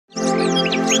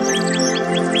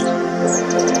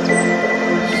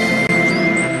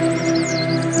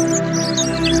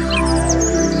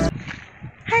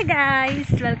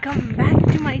Welcome back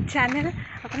to my channel.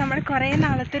 അപ്പോൾ നമ്മൾ കുറേ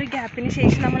നാളത്തെ ഒരു ഗ്യാപ്പിന്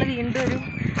ശേഷം നമ്മൾ വീണ്ടും ഒരു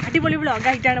അടിപൊളി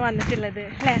വ്ളോഗായിട്ടാണ് വന്നിട്ടുള്ളത്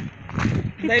അല്ലേ?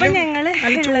 ഇപ്പം ഞങ്ങൾ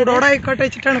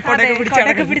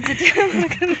കൊടയൊക്കെ പിടിച്ചിട്ട്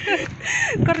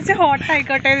കുറച്ച്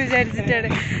ഹോട്ടായിക്കോട്ടെ എന്ന് വിചാരിച്ചിട്ടാണ്.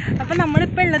 അപ്പം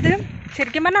നമ്മളിപ്പോൾ ഉള്ളത്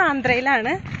ശരിക്കും പറഞ്ഞാൽ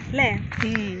ആന്ധ്രയിലാണ് അല്ലേ?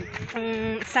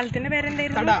 സ്ഥലത്തിൻ്റെ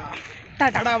പേരെന്തായിരുന്നു?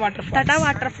 tada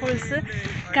വാട്ടർഫോൾസ്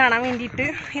കാണാൻ വേണ്ടിയിട്ട്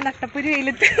ഈ നട്ടപ്പൊരു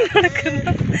വെയിലത്ത്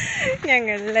നടക്കുന്നു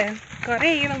ഞങ്ങളല്ലേ. കുറേ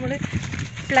നമ്മൾ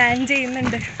പ്ലാൻ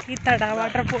ചെയ്യുന്നുണ്ട് ഈ tada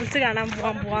വാട്ടർഫോൾസ് കാണാൻ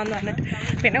പോകാമെന്ന് പറഞ്ഞിട്ട്.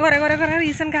 പിന്നെ കുറേ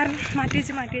റീസൺ കാരണം മാറ്റി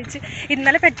വെച്ച്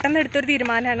ഇന്നലെ പെട്ടെന്ന് എടുത്തൊരു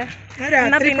തീരുമാനമാണ്.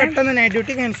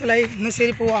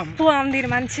 പോവാൻ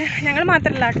തീരുമാനിച്ച് ഞങ്ങൾ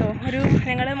മാത്രമല്ല കേട്ടോ,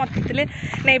 ഞങ്ങൾ മൊത്തത്തിൽ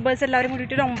നെയ്ബേഴ്സ് എല്ലാവരും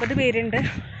കൂടിയിട്ട് ഒരു 9 പേരുണ്ട്.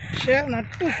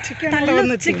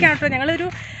 ഉച്ചയ്ക്കാട്ടോ ഞങ്ങളൊരു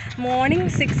മോർണിംഗ്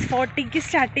 6:40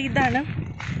 സ്റ്റാർട്ട് ചെയ്താണ്.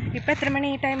 ഇപ്പം എത്ര മണി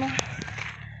ഈ ടൈം?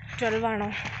 12 ആണോ?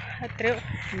 എത്രയോ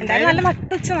എന്തായാലും നല്ല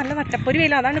നട്ടുച്ച, നല്ല നട്ടപ്പൊരു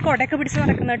വെയിലും. അതാണ് കുടയൊക്കെ പിടിച്ച്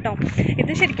നടക്കുന്നത് കേട്ടോ.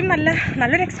 ഇത് ശരിക്കും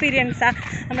നല്ലൊരു എക്സ്പീരിയൻസാണ്.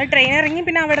 നമ്മൾ ട്രെയിൻ ഇറങ്ങി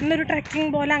പിന്നെ അവിടെ നിന്ന് ഒരു ട്രക്കിംഗ്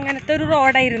പോലെ അങ്ങനത്തെ ഒരു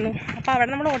റോഡായിരുന്നു. അപ്പോൾ അവിടെ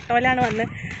നമ്മൾ ഓട്ടോയിലാണ് വന്ന്,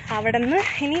 അവിടെ നിന്ന്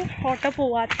ഇനി ഓട്ടോ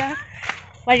പോവാത്ത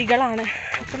വഴികളാണ്.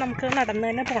 അപ്പോൾ നമുക്ക് നടന്ന്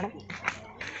തന്നെ പോകണം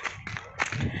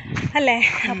അല്ലേ?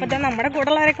 അപ്പോൾ ഇതാ നമ്മുടെ കൂടെ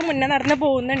ഉള്ളവരൊക്കെ മുന്നേ നടന്ന്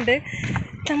പോകുന്നുണ്ട്,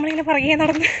 നമ്മളിങ്ങനെ പുറകെ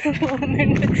നടന്ന്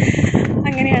പോകുന്നുണ്ട്.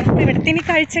 അങ്ങനെയാണ്. അപ്പോൾ ഇവിടുത്തെ ഇനി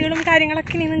കാഴ്ചകളും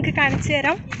കാര്യങ്ങളൊക്കെ ഇനി നിങ്ങൾക്ക് കാണിച്ചു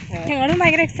തരാം. ഞങ്ങളും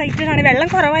ഭയങ്കര എക്സൈറ്റഡ് ആണ്. വെള്ളം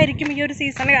കുറവായിരിക്കും ഈ ഒരു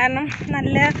സീസണ്, കാരണം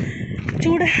നല്ല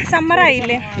ചൂട്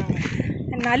സമ്മറായില്ലേ.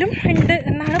 എന്നാലും ഉണ്ട്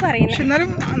എന്നാണ് പറയുന്നത്.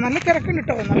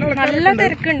 നല്ല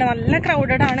തിരക്കുണ്ട്, നല്ല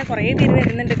ക്രൗഡഡ് ആണ്. കുറേ പേര്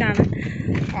വരുന്നുണ്ട് കാണാൻ.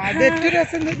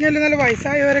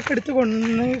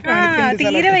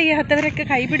 തീരെ വയ്യാത്തവരൊക്കെ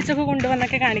കൈ പിടിച്ചൊക്കെ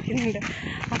കൊണ്ടുവന്നൊക്കെ കാണിക്കുന്നുണ്ട്.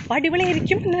 അപ്പം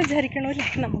അടിപൊളിയായിരിക്കും എന്ന് വിചാരിക്കണോ അല്ലേ?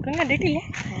 നമുക്കും കണ്ടിട്ടില്ലേ,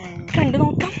 കണ്ടു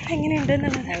നോക്കാം എങ്ങനെയുണ്ട്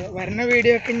എന്നുള്ളത്.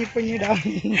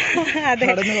 അതെ,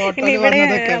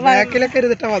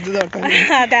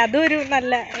 അതൊരു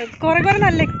കുറേ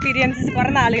നല്ല എക്സ്പീരിയൻസസ്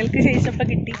കുറേ നാളുകൾക്ക് ശേഷം ഇപ്പം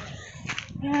കിട്ടി.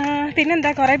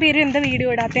 പിന്നെന്താ, കുറേ പേര് എന്താ വീഡിയോ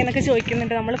ഇടാത്തതെന്നൊക്കെ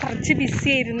ചോദിക്കുന്നുണ്ട്. നമ്മൾ കുറച്ച് ബിസി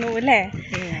ആയിരുന്നു അല്ലേ?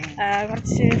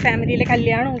 കുറച്ച് ഫാമിലിയിലെ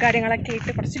കല്യാണവും കാര്യങ്ങളൊക്കെ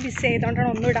ആയിട്ട് കുറച്ച് ബിസി ആയതുകൊണ്ടാണ്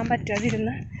ഒന്നും ഇടാൻ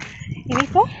പറ്റാതിരുന്നത്.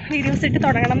 ഇനിയിപ്പോൾ വീഡിയോസ് ഇട്ട്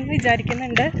തുടങ്ങണം എന്ന്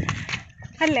വിചാരിക്കുന്നുണ്ട്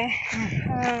അല്ലേ?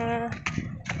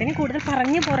 പിന്നെ കൂടുതൽ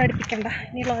പറഞ്ഞ് ബോറടിപ്പിക്കണ്ട,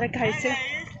 ഇനിയുള്ളവരെ കാഴ്ച.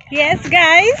 യെസ്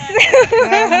ഗൈസ്,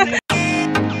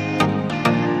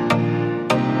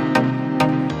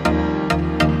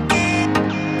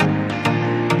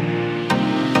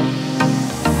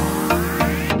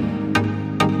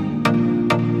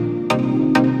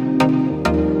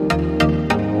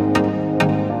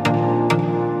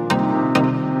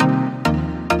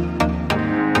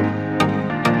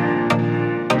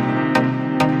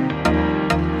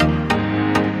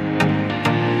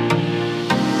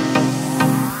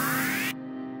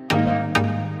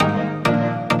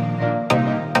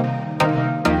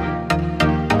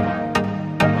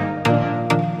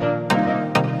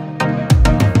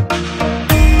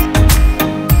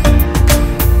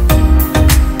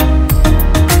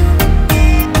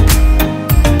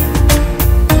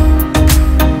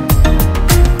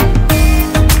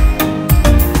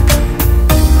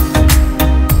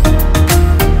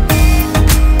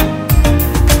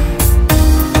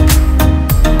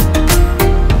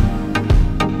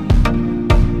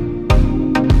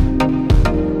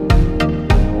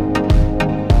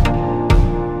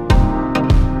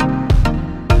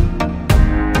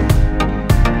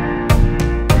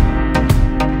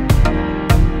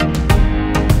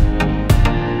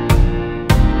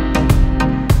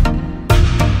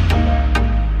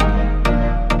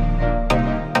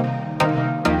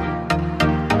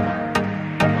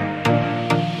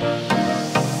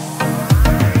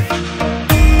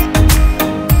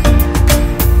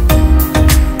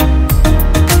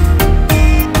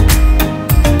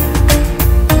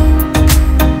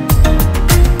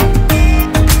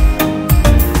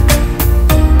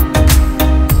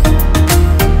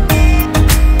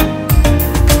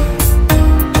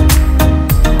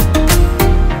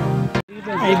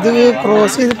 ഇത്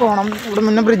ക്രോസ് ചെയ്ത് പോകണം. ഇവിടെ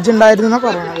മുന്നേ ബ്രിഡ്ജ് ഉണ്ടായിരുന്നു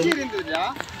പറയണത്.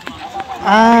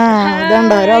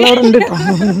 ഇതുണ്ട്, ഒരാളവിടെ ഉണ്ട് കേട്ടോ.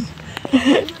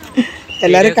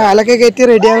 എല്ലാരും കാലൊക്കെ കയറ്റി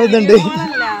റെഡി ആവുന്നുണ്ട്.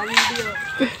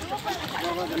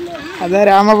 അതാ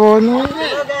രാമ പോകുന്നു.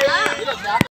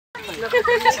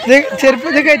 ചെരുപ്പ്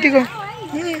ഇത് കയറ്റിക്കോ,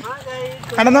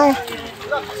 നടന്നോ.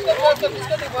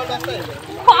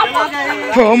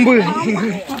 ബോംബ്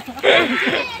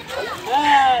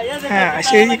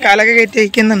ശരി, കാലൊക്കെ കയറ്റി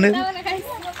അയക്കുന്നുണ്ട്.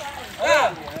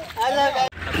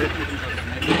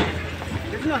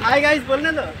 हाय गाइस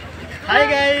बोलने दो. हाय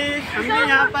गाइस, हम भी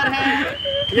यहाँ पर हैं.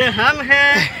 ये हम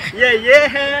हैं, ये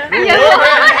है,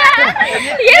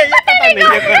 ये पता नहीं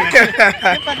कौन है.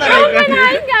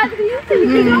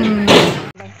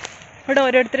 ഇവിടെ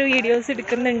ഓരോരുത്തർ വീഡിയോസ്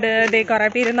എടുക്കുന്നുണ്ട്. അതേ കുറേ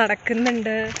പേര്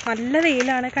നടക്കുന്നുണ്ട്. നല്ല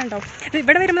വെയിലാണ് കണ്ടോ.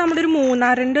 ഇവിടെ വരുമ്പോൾ നമ്മുടെ ഒരു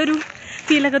മൂന്നാറിൻ്റെ ഒരു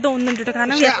ഫീലൊക്കെ തോന്നുന്നുണ്ട് കേട്ടോ.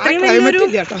 കാരണം എത്രയും വലിയൊരു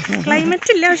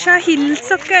ക്ലൈമറ്റ് ഇല്ല, പക്ഷെ ആ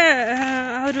ഹിൽസൊക്കെ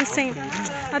ആ ഒരു സെയിം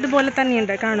അതുപോലെ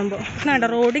തന്നെയുണ്ട് കാണുമ്പോൾ. കണ്ടോ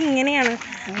റോഡ് ഇങ്ങനെയാണ്.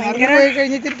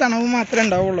 കഴിഞ്ഞിട്ട് തണവ് മാത്രമേ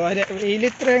ഉണ്ടാവുള്ളൂ, വെയിൽ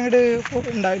ഇത്ര അങ്ങോട്ട്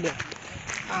ഉണ്ടാവില്ല.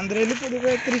 ആന്ധ്രയിൽ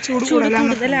പൊതുവെ ഇത്തിരി ചൂട്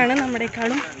കൂടുതലാണ്,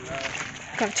 നമ്മുടെക്കാളും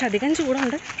കുറച്ചധികം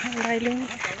ചൂടുണ്ട്. എന്തായാലും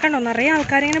കണ്ടോ നിറയെ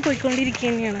ആൾക്കാരിങ്ങനെ പോയിക്കൊണ്ടിരിക്കുക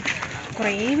തന്നെയാണ്.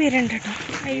 കുറേ പേരുണ്ട് കേട്ടോ.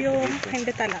 അയ്യോ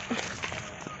എൻ്റെ തല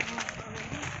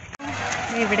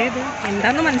എവിടെ ഇത്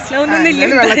എന്താന്ന് മനസ്സിലാവുന്നില്ല.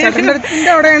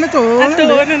 അവിടെയാണ്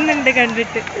തോന്നുന്നുണ്ട്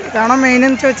കണ്ടിട്ട്. ഇതാണോ മെയിൻ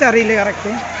എന്ന് ചോദിച്ചാൽ അറിയില്ല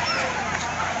കറക്റ്റ്.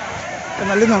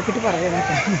 നല്ല നോക്കിട്ട് പറയാം.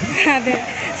 അതെ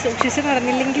സൂക്ഷിച്ച്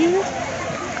നടന്നില്ലെങ്കിൽ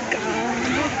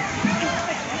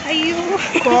അയ്യോ.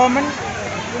 കോമൺ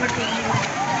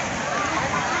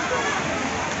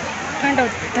കണ്ടോ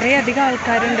ഇത്രയധികം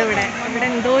ആൾക്കാരുണ്ട് ഇവിടെ. ഇവിടെ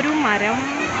എന്തോ ഒരു മരം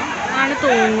ആണ്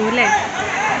തോന്നുന്നു അല്ലേ.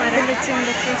 മരം വെച്ച്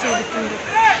എന്തൊക്കെയോ ചെയ്തിട്ടുണ്ട്.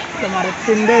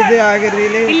 മരത്തിന്റെ ഇത്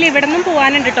ആകൃതിയിൽ ഇല്ല ഇവിടെ നിന്നും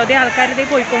പോകാനുണ്ട് കേട്ടോ. അതേ ആൾക്കാർ ഇതേ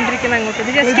പോയിക്കൊണ്ടിരിക്കുന്നത് അങ്ങോട്ട്.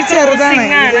 ഇത് ജസ്റ്റ്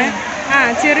ക്രോസിംഗ് ആണ്.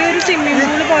 ചെറിയൊരു സ്വിമ്മിംഗ്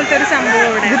പൂള് പോലത്തെ ഒരു സംഭവം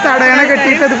ഇവിടെ. ഇത് തടയണ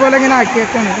കെട്ടിയിട്ട് അതുപോലെ ഇങ്ങനെ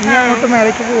ആക്കിയേക്കാണ്. ഇനി അങ്ങോട്ട്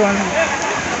മേലേക്ക് പോവാണ്.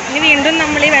 ഇനി വീണ്ടും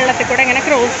നമ്മൾ ഈ വെള്ളത്തിൽ കൂടെ ഇങ്ങനെ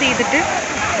ക്രോസ് ചെയ്തിട്ട്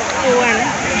പോവാണ്.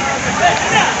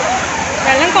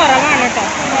 വെള്ളം കുറവാണ് കേട്ടോ.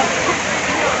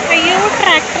 അയ്യോ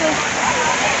ട്രാക്ടർ.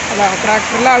 അല്ല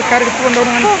ട്രാക്ടറിൽ ആൾക്കാർ എടുത്ത്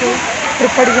കൊണ്ടുപോകണം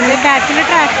ട്രിപ്പ് അടിക്കുന്നത്. ബാക്കിൽ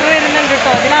ട്രാക്ടർ വരുന്നുണ്ട്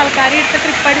കേട്ടോ. അതിൽ ആൾക്കാർ എടുത്ത്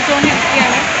ട്രിപ്പ്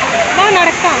അടിച്ചുകൊണ്ടിരിക്കുകയാണ്. വാ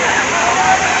നടക്കാം.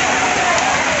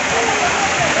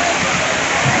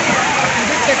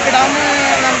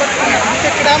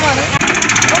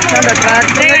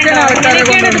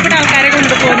 ഇതിലൂടെ ആൾക്കാരെ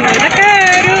കൊണ്ടുപോകുന്നത്. ഇതൊക്കെ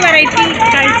ഒരു വെറൈറ്റി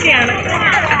കാഴ്ചയാണ്.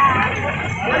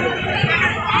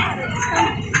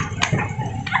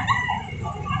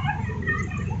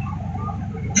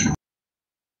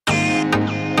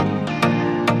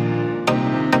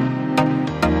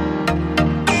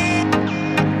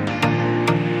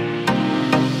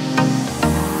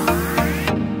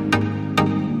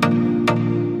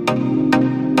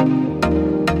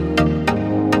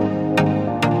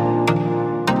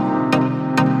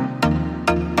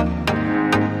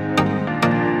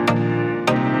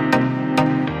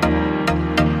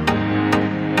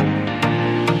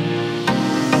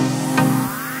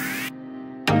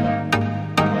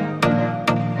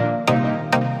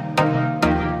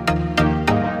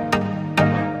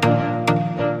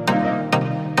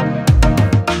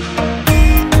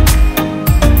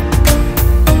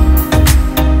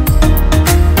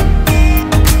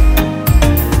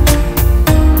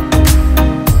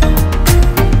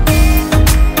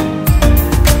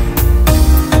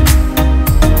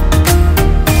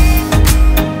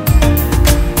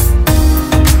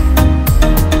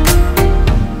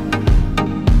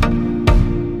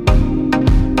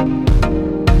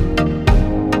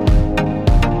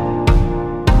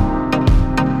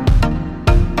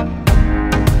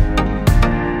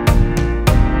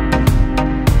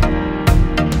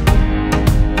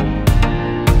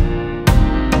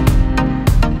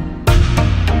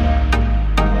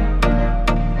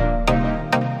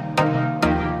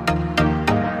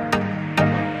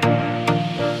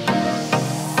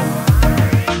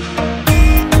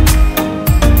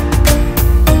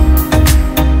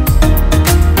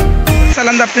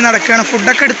 സ്ഥലം തപ്പി നടക്കുകയാണ്.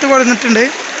 ഫുഡൊക്കെ എടുത്ത് കൊടുത്തിട്ടുണ്ട്.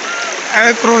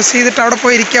 ക്രോസ് ചെയ്തിട്ട് അവിടെ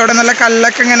പോയി ഇരിക്കുക. അവിടെ നല്ല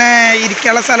കല്ലൊക്കെ ഇങ്ങനെ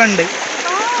ഇരിക്കാനുള്ള സ്ഥലമുണ്ട്.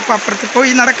 അപ്പം അപ്പുറത്ത്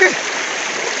പോയി നടക്ക്.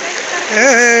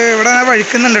 ഇവിടെ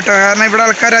വഴിക്കുന്നുണ്ട് കേട്ടോ. കാരണം ഇവിടെ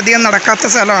ആൾക്കാർ അധികം നടക്കാത്ത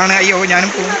സ്ഥലമാണ്. അയ്യോ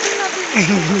ഞാനും പോകും.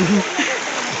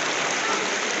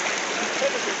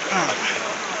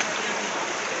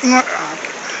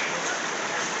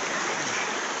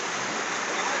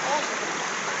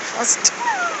 ഫസ്റ്റ്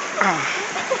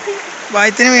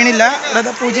വായത്തിന് വീണില്ല.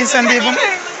 ഇവിടെ പൂജയും സന്ദീപം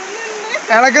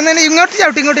ഇളക്കുന്നതിന് ഇങ്ങോട്ട്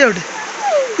ചവിട്ട്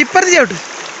ഇപ്പുറത്ത് ചവിട്ട്.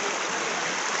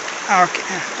 ഓക്കെ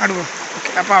അവിടെ പോകും.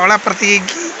 ഓക്കെ അപ്പോൾ അവളെ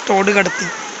അപ്പുറത്തേക്ക് തോട് കടത്തി.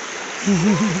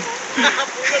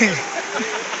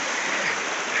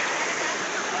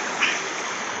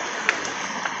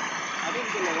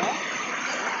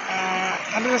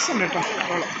 നല്ല രസമുണ്ട് കേട്ടോ.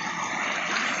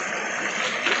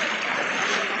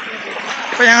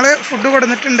 അപ്പോൾ ഞങ്ങൾ ഫുഡ്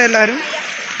കൊടുത്തിട്ടുണ്ട്. എല്ലാവരും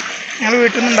ഞങ്ങൾ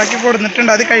വീട്ടിൽ നിന്ന് ഉണ്ടാക്കി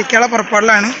കൊടുത്തിട്ടുണ്ട്. അത് കഴിക്കാനുള്ള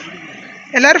പുറപ്പാടിലാണ്.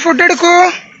 എല്ലാവരും ഫുഡ് എടുക്കൂ.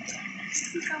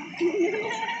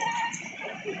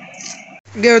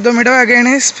 ഗൗതമിയുടെ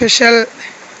വകയാണ് സ്പെഷ്യൽ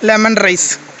ലെമൺ റൈസ്.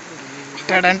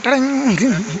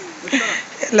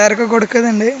 എല്ലാവർക്കും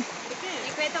കൊടുക്കുന്നുണ്ട്.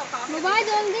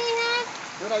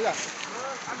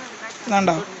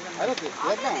 ഇതാണ്ടോ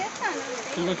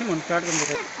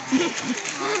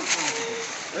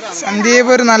സന്ദീപ്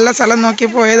ഒരു നല്ല സ്ഥലം നോക്കി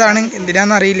പോയതാണ്.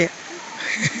 എന്തിനാന്നറിയില്ല.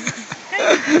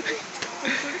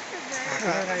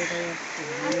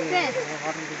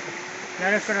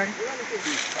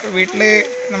 വീട്ടിൽ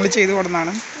നമ്മൾ ചെയ്തു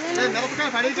കൊടുക്കുന്നതാണ്.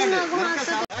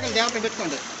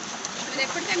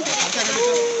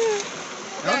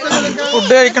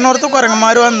 ഫുഡ് കഴിക്കണോർത്ത്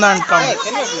കുരങ്ങന്മാർ വന്നതാണ് കേട്ടോ.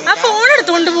 ആ ഫോൺ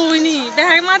എടുത്തോണ്ട് പോയിനി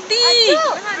ബാഗ് മതി.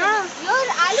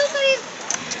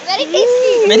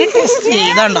 Very tasty.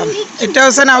 ഇതാണ്ടോ ഏറ്റവും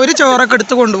അവസാനം അവർ ചോറൊക്കെ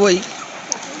എടുത്ത് കൊണ്ടുപോയി.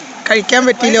 കഴിക്കാൻ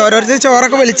പറ്റിയില്ല. ഓരോരുത്തർ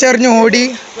ചോറൊക്കെ വലിച്ചെറിഞ്ഞ് ഓടി.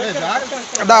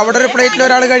 അത് അവിടെ ഒരു പ്ലേറ്റിൽ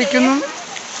ഒരാൾ കഴിക്കുന്നു.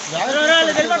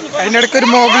 അതിൻ്റെ ഇടയ്ക്ക് ഒരു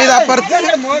മോഗിളി അപ്പുറത്ത്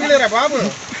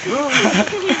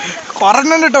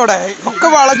കുറഞ്ഞുണ്ട് കേട്ടോ. അവിടെ ഒക്കെ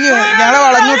വളഞ്ഞു. ഞങ്ങളെ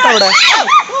വളഞ്ഞു കേട്ടോ അവിടെ.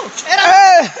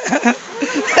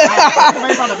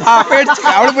 ആ പേടിച്ചു.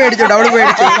 അവള് പേടിച്ചോട്ടോ. അവള്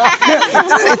പേടിച്ചു.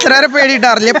 ഇത്ര നേരം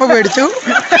പേടിയിട്ടാറില്ല. ഇപ്പൊ പേടിച്ചു.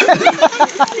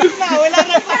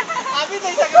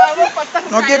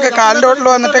 നോക്കിയൊക്കെ കാലിൻ്റെ ഹോട്ടലിൽ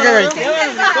വന്നിട്ടൊക്കെ കഴിക്കും.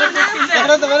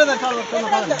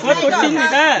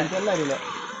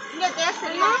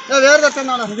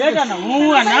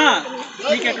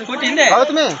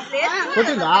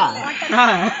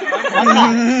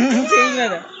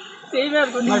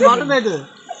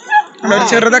 ഒരു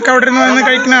ചെറുതൊക്കെ അവിടെ നിന്ന് വന്ന്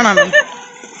കഴിക്കുന്നതാണോ?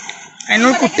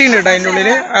 അതിനുള്ള കുട്ടിയുണ്ട് കേട്ടോ അതിൻ്റെ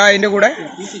ഉള്ളില്. അതിൻ്റെ കൂടെ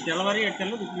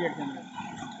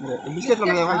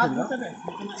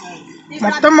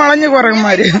മൊത്തം വളഞ്ഞ്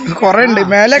കുരങ്ങന്മാര് കുറെ ഉണ്ട്.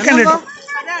 മേലൊക്കെ ഉണ്ട് കേട്ടോ.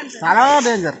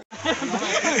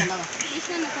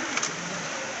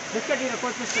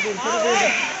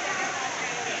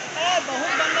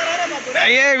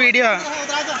 വീഡിയോ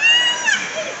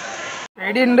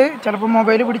പേടിയുണ്ട്. ചിലപ്പോ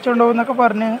മൊബൈൽ പിടിച്ചോണ്ട് പോകുന്നൊക്കെ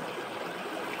പറഞ്ഞ്.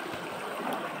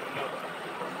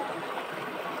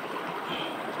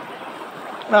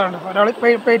 അതാണ് ഒരാള്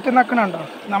പേറ്റ് നക്കണുണ്ടോ.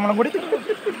 നമ്മളും കൂടി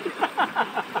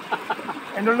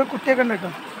എൻ്റെ ഉള്ളിൽ കുട്ടിയൊക്കെ ഉണ്ട്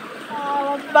കേട്ടോ.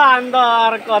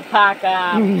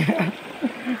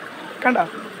 കണ്ട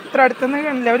ഇത്ര അടുത്തുനിന്ന്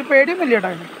കണ്ടില്ല. അവർ പേടിയൊന്നുമില്ല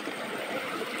കേട്ടോ.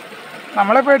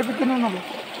 നമ്മളെ പേടിപ്പിക്കുന്നുള്ളൂ.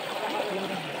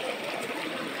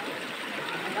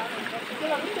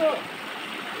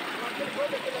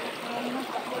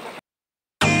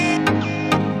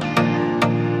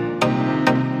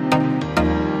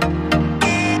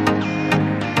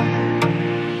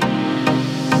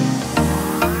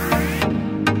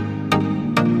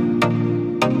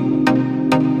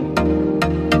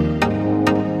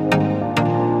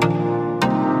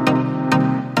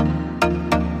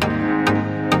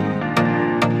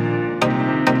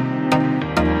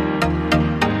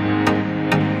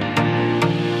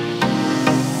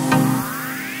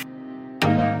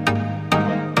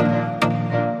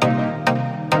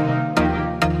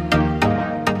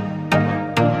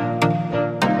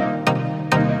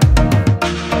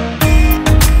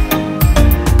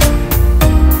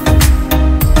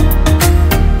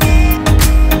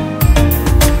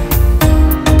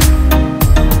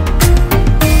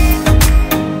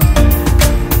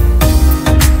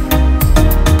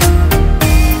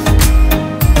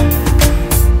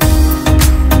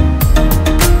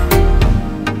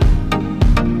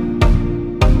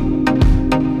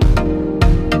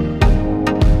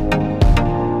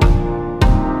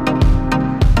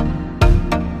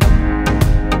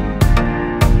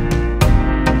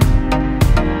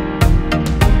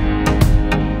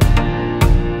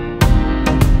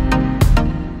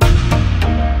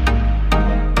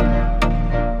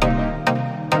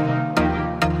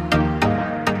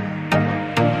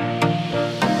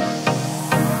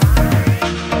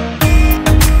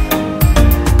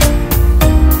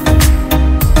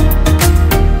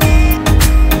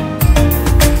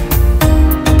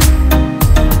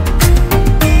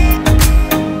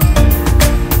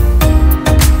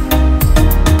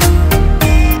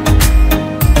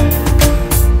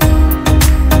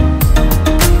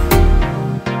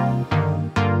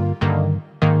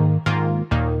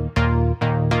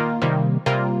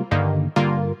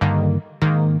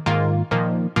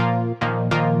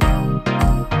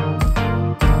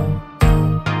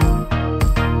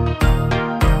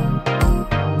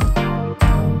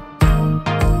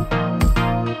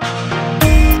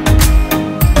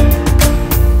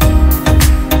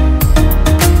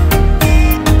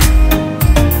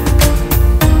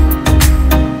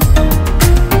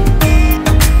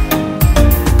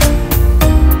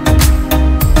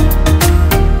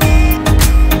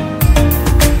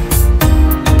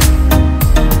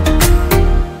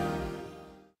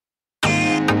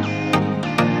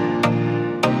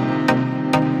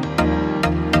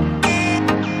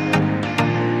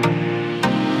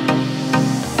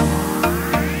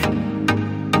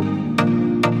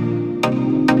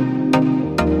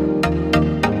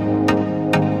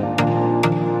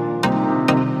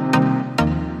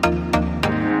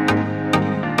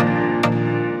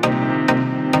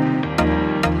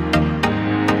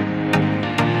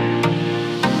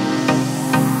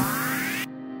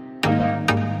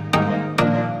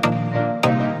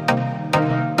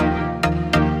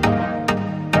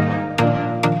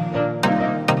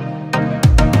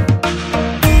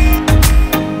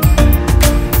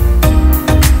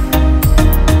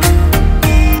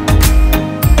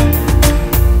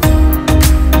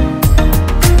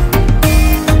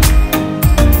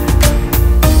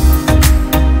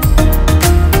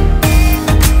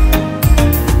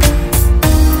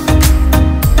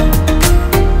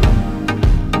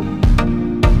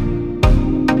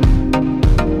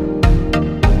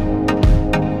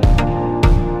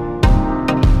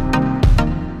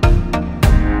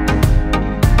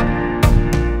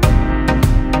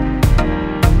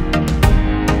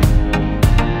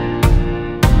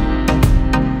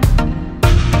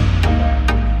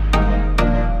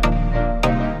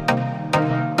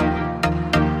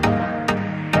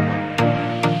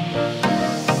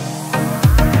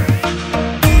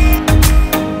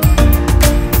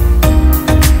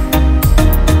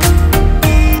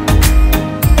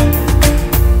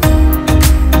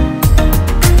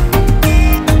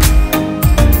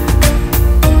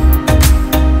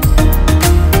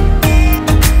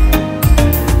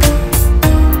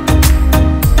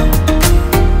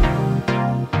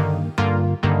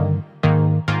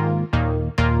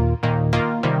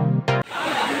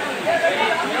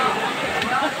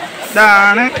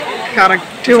 ഇതാണ്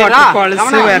കറക്റ്റ്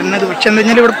വാട്ടർഫാൾസ് വരുന്നത്. പക്ഷെ എന്താ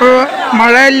വെച്ചാൽ ഇവിടെ ഇപ്പോൾ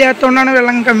മഴ ഇല്ലാത്തതുകൊണ്ടാണ്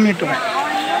വെള്ളം കമ്മി കിട്ടും.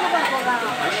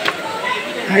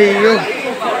 അയ്യോ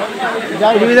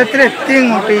ഒരു വിധത്തിൽ എത്തി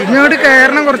ഇങ്ങോട്ട്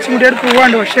കയറണം, കുറച്ചും കൂടി അവിടെ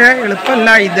പോവാണ്ട്. പക്ഷെ എളുപ്പമല്ല,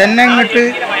 ഇതന്നെ ഇങ്ങോട്ട്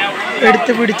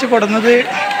എടുത്ത് പിടിച്ച് കൊടുന്നത്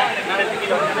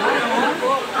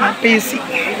ഈസി.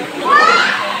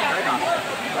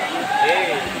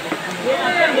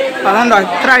 അതുകൊണ്ടോ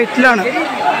ഇത്ര ഹൈറ്റിലാണ്.